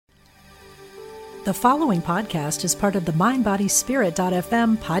The following podcast is part of the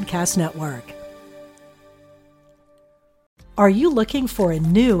MindBodySpirit.fm podcast network. Are you looking for a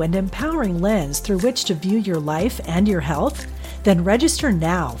new and empowering lens through which to view your life and your health? Then register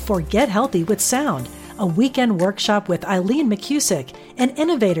now for Get Healthy with Sound, a weekend workshop with Eileen McCusick, an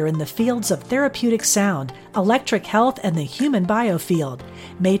innovator in the fields of therapeutic sound, electric health, and the human biofield,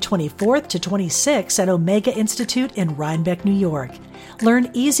 May 24th to 26th at Omega Institute in Rhinebeck, New York. Learn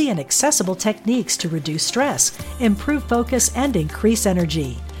easy and accessible techniques to reduce stress, improve focus, and increase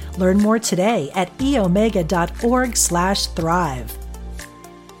energy. Learn more today at eomega.org/thrive.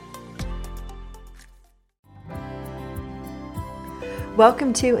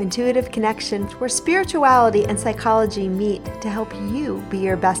 Welcome to Intuitive Connection, where spirituality and psychology meet to help you be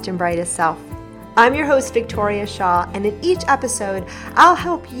your best and brightest self. I'm your host, Victoria Shaw, and in each episode, I'll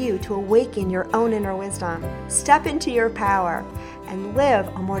help you to awaken your own inner wisdom, step into your power, and live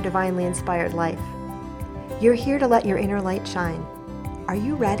a more divinely inspired life. You're here to let your inner light shine. Are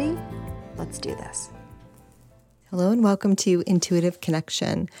you ready? Let's do this. Hello and welcome to Intuitive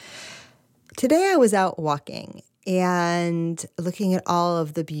Connection. Today I was out walking and looking at all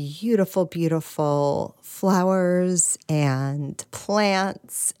of the beautiful, beautiful flowers and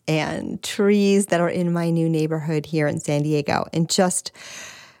plants and trees that are in my new neighborhood here in San Diego, and just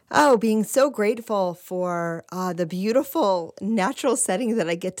being so grateful for the beautiful natural setting that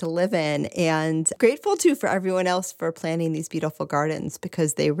I get to live in, and grateful too for everyone else for planting these beautiful gardens,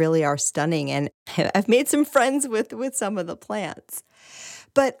 because they really are stunning, and I've made some friends with some of the plants.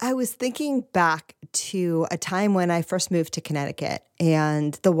 But I was thinking back to a time when I first moved to Connecticut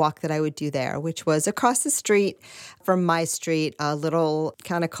and the walk that I would do there, which was across the street from my street, a little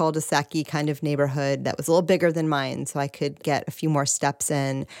kind of cul-de-sac-y kind of neighborhood that was a little bigger than mine, so I could get a few more steps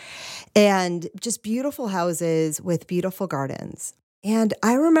in. And just beautiful houses with beautiful gardens. And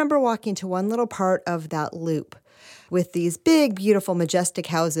I remember walking to one little part of that loop with these big, beautiful, majestic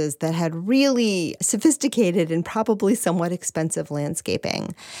houses that had really sophisticated and probably somewhat expensive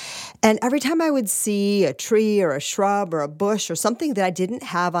landscaping. And every time I would see a tree or a shrub or a bush or something that I didn't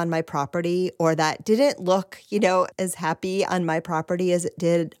have on my property, or that didn't look, as happy on my property as it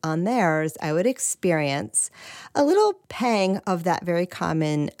did on theirs, I would experience a little pang of that very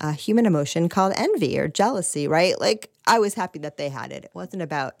common human emotion called envy or jealousy, right? Like, I was happy that they had it. It wasn't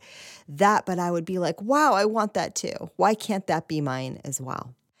about that, but I would be like, wow, I want that too. Why can't that be mine as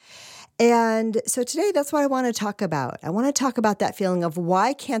well? And so today, that's what I want to talk about. I want to talk about that feeling of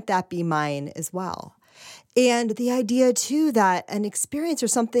why can't that be mine as well? And the idea too that an experience or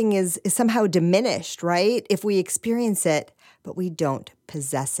something is somehow diminished, right? If we experience it, but we don't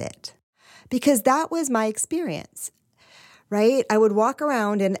possess it. Because that was my experience. Right? I would walk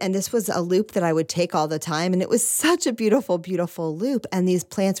around, and this was a loop that I would take all the time, and it was such a beautiful, beautiful loop, and these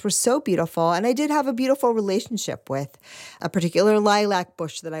plants were so beautiful, and I did have a beautiful relationship with a particular lilac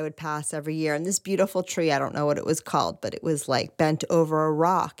bush that I would pass every year, and this beautiful tree, I don't know what it was called, but it was like bent over a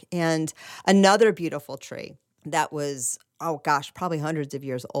rock, and another beautiful tree that was, probably hundreds of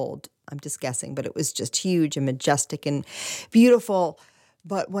years old. I'm just guessing, but it was just huge and majestic and beautiful.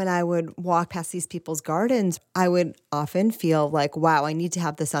 But when I would walk past these people's gardens, I would often feel like, wow, I need to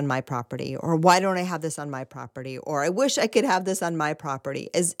have this on my property, or why don't I have this on my property, or I wish I could have this on my property,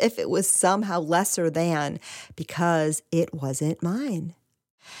 as if it was somehow lesser than because it wasn't mine.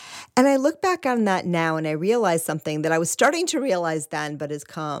 And I look back on that now and I realize something that I was starting to realize then, but has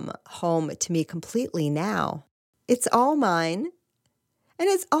come home to me completely now. It's all mine, and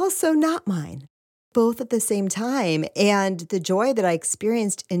it's also not mine. Both at the same time, and the joy that I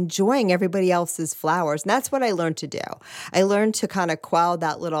experienced enjoying everybody else's flowers. And that's what I learned to do. I learned to kind of quell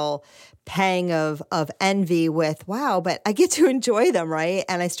that little pang of envy with, wow, but I get to enjoy them, right?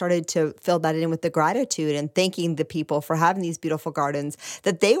 And I started to fill that in with the gratitude and thanking the people for having these beautiful gardens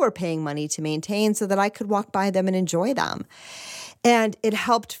that they were paying money to maintain so that I could walk by them and enjoy them. And it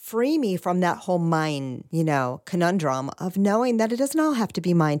helped free me from that whole mine, conundrum of knowing that it doesn't all have to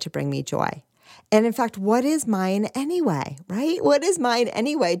be mine to bring me joy. And in fact, what is mine anyway, right? What is mine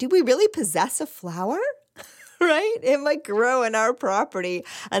anyway? Do we really possess a flower, right? It might grow in our property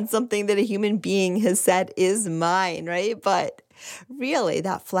on something that a human being has said is mine, right? But really,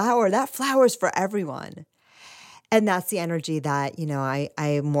 that flower is for everyone. And that's the energy that, I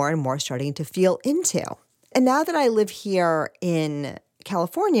am more and more starting to feel into. And now that I live here in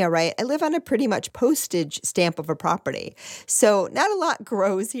California, right, I live on a pretty much postage stamp of a property. So not a lot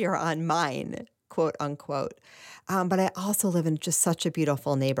grows here on mine. quote unquote. But I also live in just such a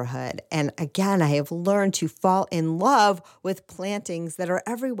beautiful neighborhood. And again, I have learned to fall in love with plantings that are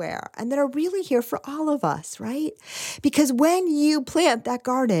everywhere and that are really here for all of us, right? Because when you plant that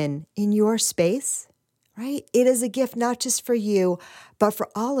garden in your space, right, it is a gift not just for you, but for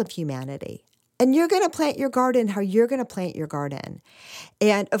all of humanity. And you're going to plant your garden how you're going to plant your garden.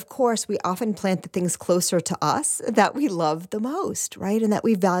 And of course, we often plant the things closer to us that we love the most, right? And that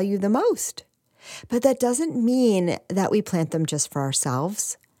we value the most. But that doesn't mean that we plant them just for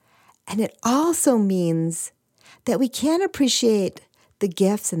ourselves. And it also means that we can appreciate the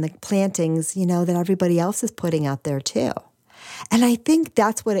gifts and the plantings, that everybody else is putting out there too. And I think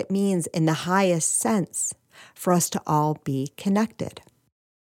that's what it means in the highest sense for us to all be connected.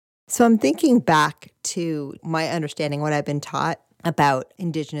 So I'm thinking back to my understanding, what I've been taught about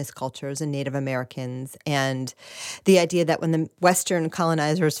indigenous cultures and Native Americans, and the idea that when the Western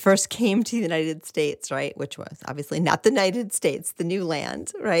colonizers first came to the United States, right, which was obviously not the United States, the new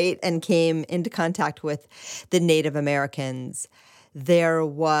land, right, and came into contact with the Native Americans, there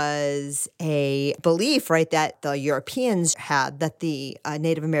was a belief, right, that the Europeans had that the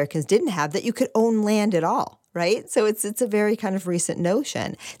Native Americans didn't have, that you could own land at all. Right? So it's a very kind of recent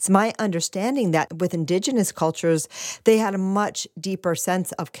notion. It's my understanding that with indigenous cultures, they had a much deeper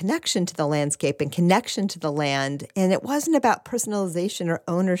sense of connection to the landscape and connection to the land. And it wasn't about personalization or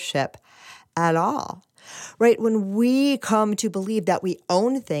ownership at all. Right? When we come to believe that we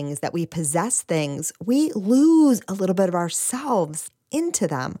own things, that we possess things, we lose a little bit of ourselves into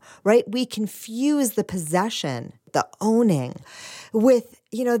them, right? We confuse the possession, the owning, with,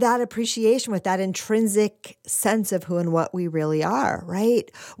 that appreciation, with that intrinsic sense of who and what we really are,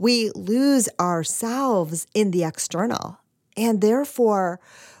 right? We lose ourselves in the external, and therefore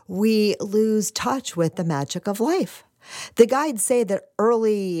we lose touch with the magic of life. The guides say that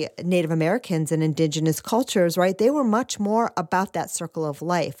early Native Americans and indigenous cultures, right, they were much more about that circle of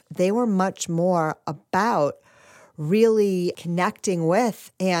life. They were much more about really connecting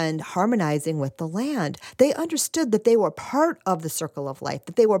with and harmonizing with the land. They understood that they were part of the circle of life,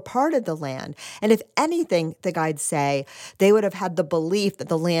 that they were part of the land. And if anything, the guides say, they would have had the belief that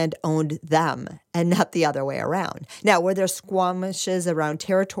the land owned them and not the other way around. Now, were there skirmishes around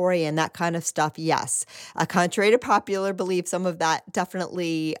territory and that kind of stuff? Yes. Contrary to popular belief, some of that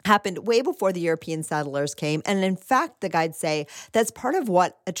definitely happened way before the European settlers came. And in fact, the guides say that's part of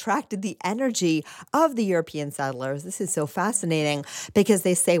what attracted the energy of the European settlers. This is so fascinating because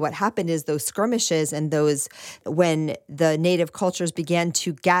they say what happened is those skirmishes and those, when the native cultures began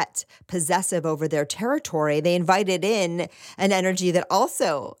to get possessive over their territory, they invited in an energy that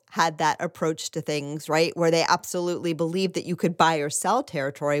also had that approach to things, right? Where they absolutely believed that you could buy or sell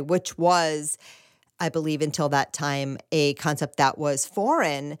territory, which was, I believe until that time, a concept that was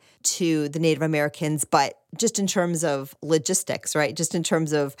foreign to the Native Americans, but just in terms of logistics, right? Just in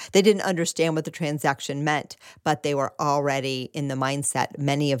terms of, they didn't understand what the transaction meant, but they were already in the mindset,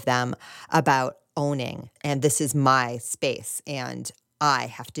 many of them, about owning. And this is my space, and I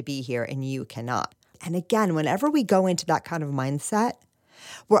have to be here, and you cannot. And again, whenever we go into that kind of mindset,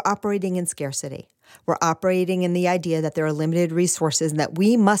 we're operating in scarcity. We're operating in the idea that there are limited resources and that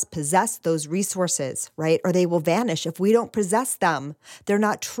we must possess those resources, right? Or they will vanish. If we don't possess them, they're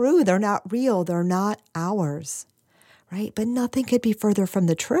not true, they're not real, they're not ours, right? But nothing could be further from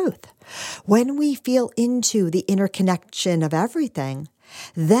the truth. When we feel into the interconnection of everything,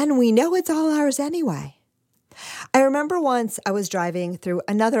 then we know it's all ours anyway. I remember once I was driving through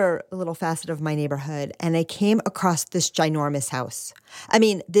another little facet of my neighborhood, and I came across this ginormous house. I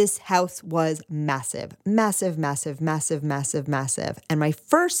mean, this house was massive, massive, massive, massive, massive, massive. And my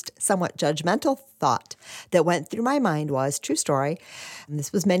first somewhat judgmental thought that went through my mind was, true story, and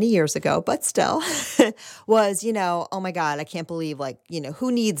this was many years ago, but still, was, oh my God, I can't believe,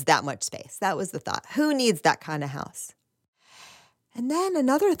 who needs that much space? That was the thought. Who needs that kind of house? And then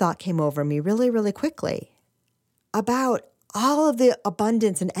another thought came over me really, really quickly, about all of the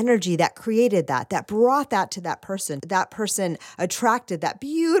abundance and energy that created that brought that to that person. That person attracted that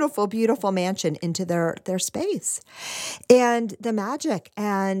beautiful, beautiful mansion into their space. And the magic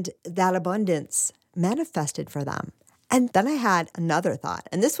and that abundance manifested for them. And then I had another thought,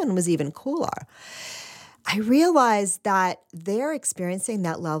 and this one was even cooler. I realized that they're experiencing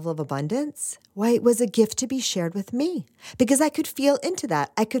that level of abundance. Why, it was a gift to be shared with me because I could feel into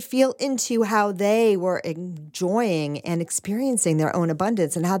that. I could feel into how they were enjoying and experiencing their own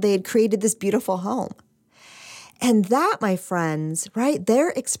abundance and how they had created this beautiful home. And that, my friends, right, their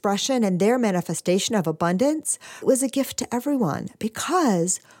expression and their manifestation of abundance was a gift to everyone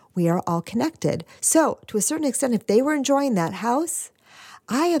because we are all connected. So to a certain extent, if they were enjoying that house,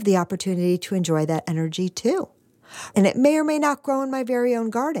 I have the opportunity to enjoy that energy too. And it may or may not grow in my very own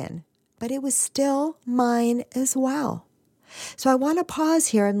garden, but it was still mine as well. So I want to pause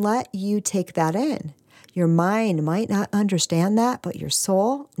here and let you take that in. Your mind might not understand that, but your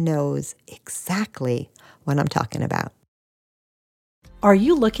soul knows exactly what I'm talking about. Are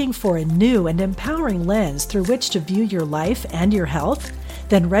you looking for a new and empowering lens through which to view your life and your health?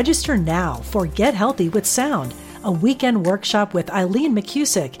 Then register now for Get Healthy with Sound, a weekend workshop with Eileen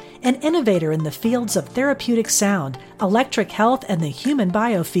McCusick, an innovator in the fields of therapeutic sound, electric health, and the human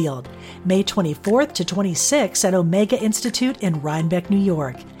biofield, May 24th to 26th at Omega Institute in Rhinebeck, New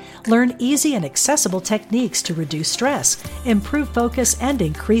York. Learn easy and accessible techniques to reduce stress, improve focus, and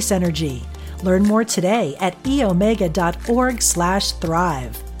increase energy. Learn more today at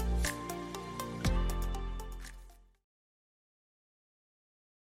eomega.org/thrive.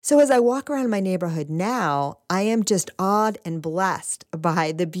 So as I walk around my neighborhood now, I am just awed and blessed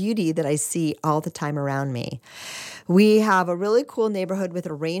by the beauty that I see all the time around me. We have a really cool neighborhood with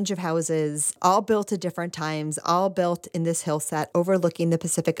a range of houses, all built at different times, all built in this hillset overlooking the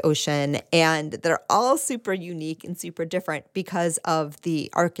Pacific Ocean. And they're all super unique and super different because of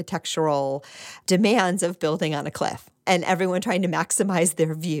the architectural demands of building on a cliff. And everyone trying to maximize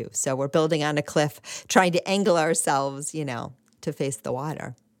their view. So we're building on a cliff, trying to angle ourselves, to face the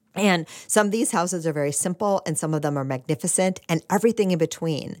water. And some of these houses are very simple and some of them are magnificent and everything in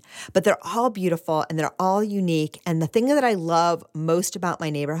between. But they're all beautiful and they're all unique. And the thing that I love most about my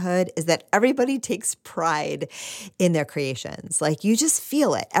neighborhood is that everybody takes pride in their creations. Like you just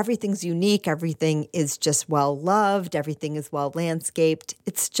feel it. Everything's unique. Everything is just well loved. Everything is well landscaped.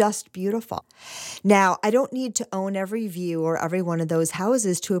 It's just beautiful. Now, I don't need to own every view or every one of those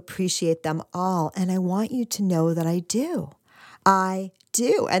houses to appreciate them all. And I want you to know that I do. I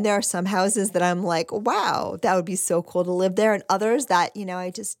do. And there are some houses that I'm like, wow, that would be so cool to live there. And others that,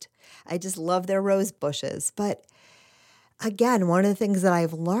 I just love their rose bushes. But again, one of the things that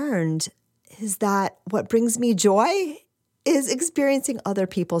I've learned is that what brings me joy is experiencing other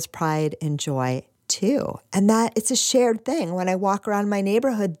people's pride and joy too. And that it's a shared thing. When I walk around my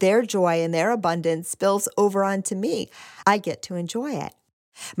neighborhood, their joy and their abundance spills over onto me. I get to enjoy it.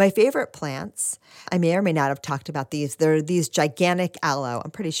 My favorite plants, I may or may not have talked about these. They're these gigantic aloe. I'm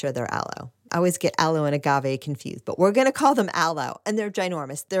pretty sure they're aloe. I always get aloe and agave confused, but we're going to call them aloe. And they're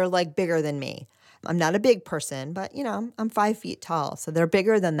ginormous. They're like bigger than me. I'm not a big person, but I'm 5 feet tall. So they're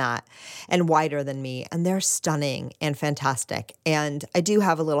bigger than that and wider than me. And they're stunning and fantastic. And I do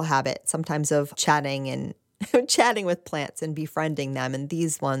have a little habit sometimes of chatting with plants and befriending them. And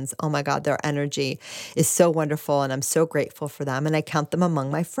these ones, oh my God, their energy is so wonderful. And I'm so grateful for them. And I count them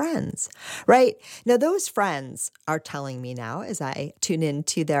among my friends, right? Now, those friends are telling me now as I tune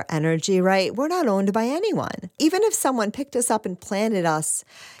into their energy, right? We're not owned by anyone. Even if someone picked us up and planted us,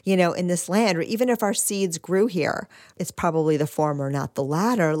 in this land, or even if our seeds grew here, it's probably the former, not the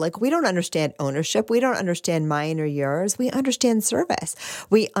latter. Like we don't understand ownership. We don't understand mine or yours. We understand service.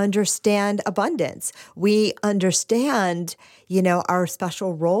 We understand abundance. We understand, our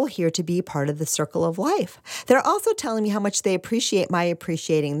special role here to be part of the circle of life. They're also telling me how much they appreciate my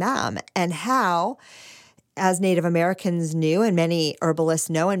appreciating them and how, as Native Americans knew and many herbalists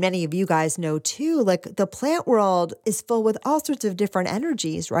know and many of you guys know too, like the plant world is filled with all sorts of different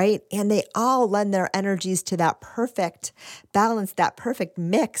energies, right? And they all lend their energies to that perfect balance, that perfect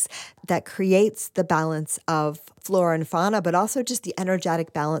mix that creates the balance of flora and fauna, but also just the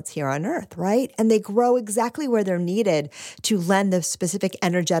energetic balance here on Earth, right? And they grow exactly where they're needed to lend the specific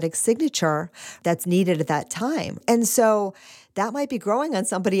energetic signature that's needed at that time. And so that might be growing on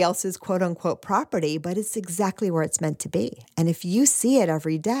somebody else's quote unquote property, but it's exactly where it's meant to be. And if you see it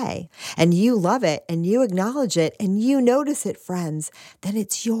every day and you love it and you acknowledge it and you notice it, friends, then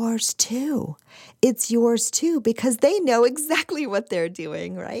it's yours too. It's yours too, because they know exactly what they're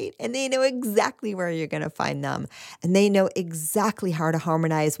doing, right? And they know exactly where you're going to find them. And they know exactly how to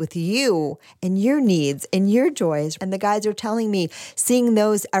harmonize with you and your needs and your joys. And the guides are telling me seeing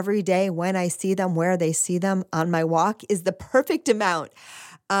those every day when I see them, where they see them on my walk is the perfect amount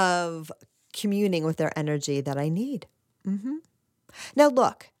of communing with their energy that I need. Now,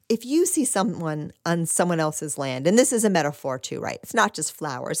 look, if you see someone on someone else's land, and this is a metaphor too, right? It's not just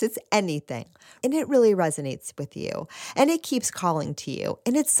flowers, it's anything. And it really resonates with you. And it keeps calling to you.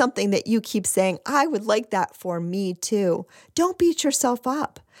 And it's something that you keep saying, I would like that for me too. Don't beat yourself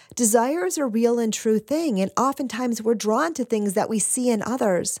up. Desire is a real and true thing. And oftentimes we're drawn to things that we see in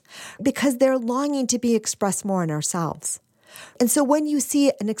others because they're longing to be expressed more in ourselves. And so when you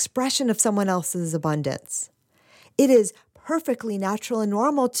see an expression of someone else's abundance, it is perfectly natural and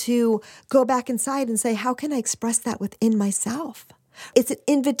normal to go back inside and say, how can I express that within myself? It's an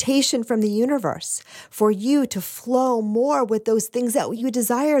invitation from the universe for you to flow more with those things that you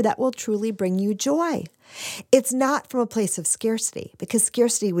desire that will truly bring you joy. It's not from a place of scarcity, because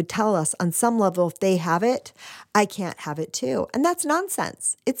scarcity would tell us on some level, if they have it, I can't have it too. And that's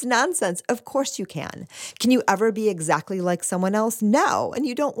nonsense. It's nonsense. Of course you can. Can you ever be exactly like someone else? No. And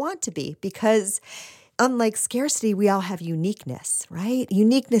you don't want to be, because unlike scarcity, we all have uniqueness, right?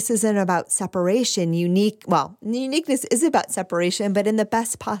 Uniqueness isn't about separation. Uniqueness is about separation, but in the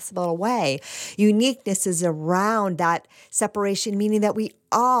best possible way. Uniqueness is around that separation, meaning that we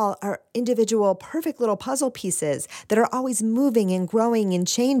all are individual, perfect little puzzle pieces that are always moving and growing and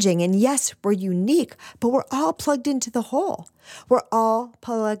changing. And yes, we're unique, but we're all plugged into the whole. We're all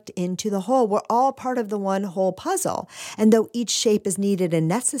plugged into the whole. We're all part of the one whole puzzle. And though each shape is needed and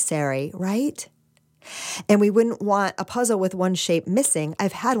necessary, right? And we wouldn't want a puzzle with one shape missing.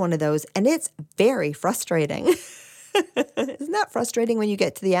 I've had one of those, and it's very frustrating. Isn't that frustrating when you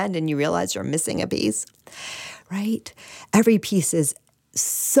get to the end and you realize you're missing a piece, right? Every piece is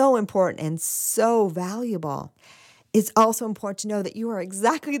so important and so valuable. It's also important to know that you are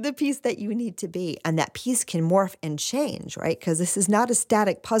exactly the piece that you need to be, and that piece can morph and change, right? Because this is not a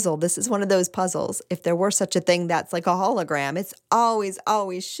static puzzle. This is one of those puzzles. If there were such a thing that's like a hologram, it's always,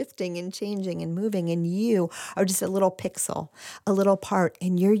 always shifting and changing and moving, and you are just a little pixel, a little part,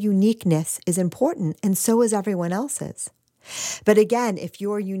 and your uniqueness is important, and so is everyone else's. But again, if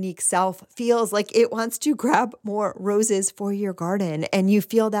your unique self feels like it wants to grab more roses for your garden, and you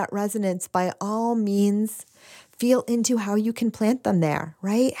feel that resonance, by all means, feel into how you can plant them there,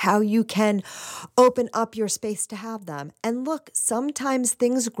 right? How you can open up your space to have them. And look, sometimes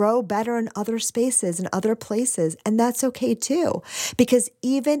things grow better in other spaces and other places, and that's okay too. Because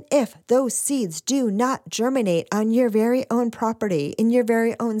even if those seeds do not germinate on your very own property, in your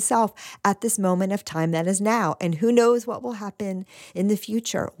very own self, at this moment of time that is now, and who knows what will happen in the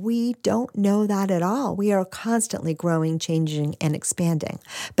future, we don't know that at all. We are constantly growing, changing, and expanding.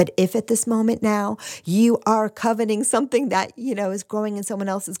 But if at this moment now, you are coveting something that, is growing in someone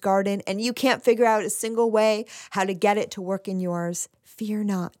else's garden, and you can't figure out a single way how to get it to work in yours, fear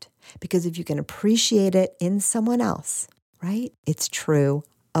not. Because if you can appreciate it in someone else, right, it's true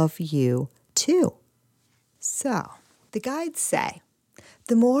of you too. So the guides say,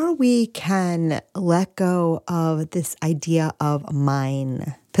 the more we can let go of this idea of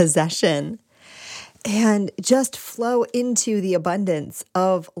mine, possession, and just flow into the abundance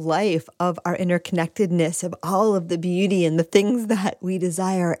of life, of our interconnectedness, of all of the beauty and the things that we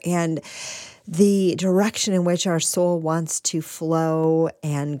desire, and the direction in which our soul wants to flow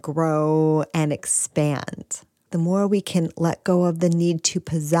and grow and expand. The more we can let go of the need to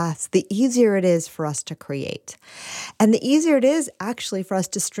possess, the easier it is for us to create. And the easier it is actually for us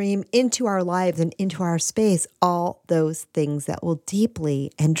to stream into our lives and into our space all those things that will deeply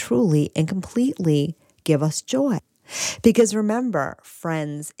and truly and completely give us joy. Because remember,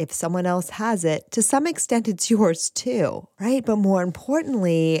 friends, if someone else has it, to some extent it's yours too, right? But more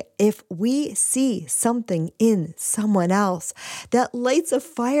importantly, if we see something in someone else that lights a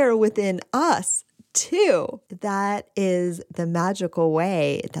fire within us, too, that is the magical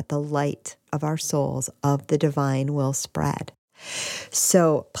way that the light of our souls, of the divine, will spread.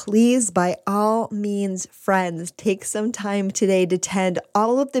 So please, by all means, friends, take some time today to tend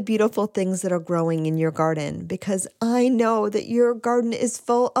all of the beautiful things that are growing in your garden, because I know that your garden is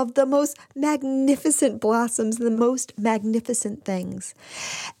full of the most magnificent blossoms, the most magnificent things.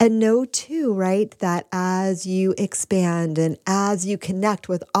 And know too, right, that as you expand and as you connect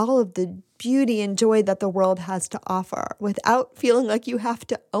with all of the beauty and joy that the world has to offer without feeling like you have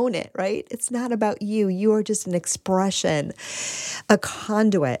to own it, right? It's not about you. You are just an expression, a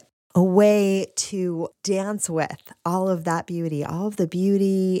conduit, a way to dance with all of that beauty, all of the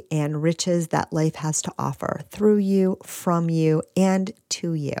beauty and riches that life has to offer through you, from you, and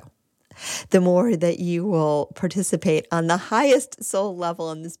to you. The more that you will participate on the highest soul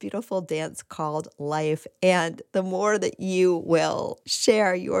level in this beautiful dance called life, and the more that you will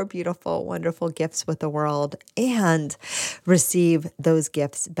share your beautiful, wonderful gifts with the world and receive those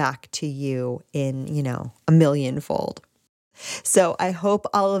gifts back to you in, a millionfold. So I hope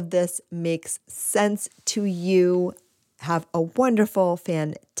all of this makes sense to you. Have a wonderful,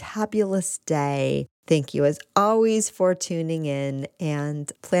 fantabulous day. Thank you, as always, for tuning in, and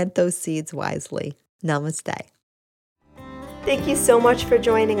plant those seeds wisely. Namaste. Thank you so much for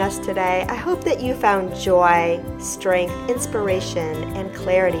joining us today. I hope that you found joy, strength, inspiration, and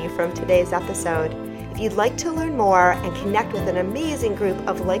clarity from today's episode. If you'd like to learn more and connect with an amazing group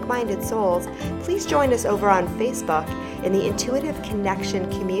of like-minded souls, please join us over on Facebook in the Intuitive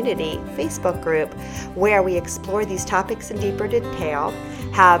Connection Community Facebook group, where we explore these topics in deeper detail,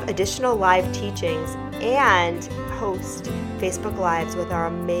 have additional live teachings, and host Facebook Lives with our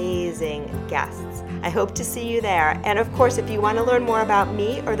amazing guests. I hope to see you there. And of course, if you want to learn more about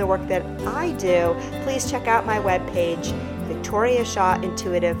me or the work that I do, please check out my webpage,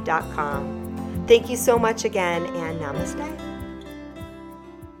 victoriashawintuitive.com. Thank you so much again, and namaste.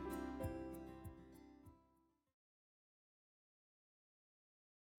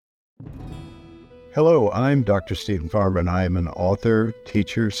 Hello, I'm Dr. Stephen Farber, and I am an author,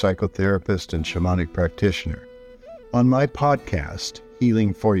 teacher, psychotherapist, and shamanic practitioner. On my podcast,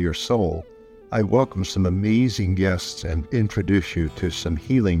 Healing for Your Soul, I welcome some amazing guests and introduce you to some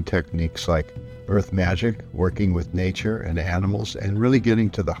healing techniques like earth magic, working with nature and animals, and really getting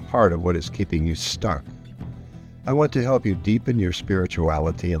to the heart of what is keeping you stuck. I want to help you deepen your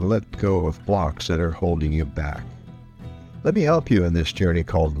spirituality and let go of blocks that are holding you back. Let me help you in this journey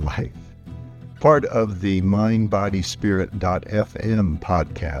called life. Part of the mindbodyspirit.fm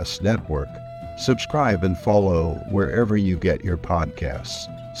podcast network. Subscribe and follow wherever you get your podcasts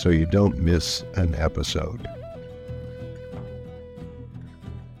so you don't miss an episode.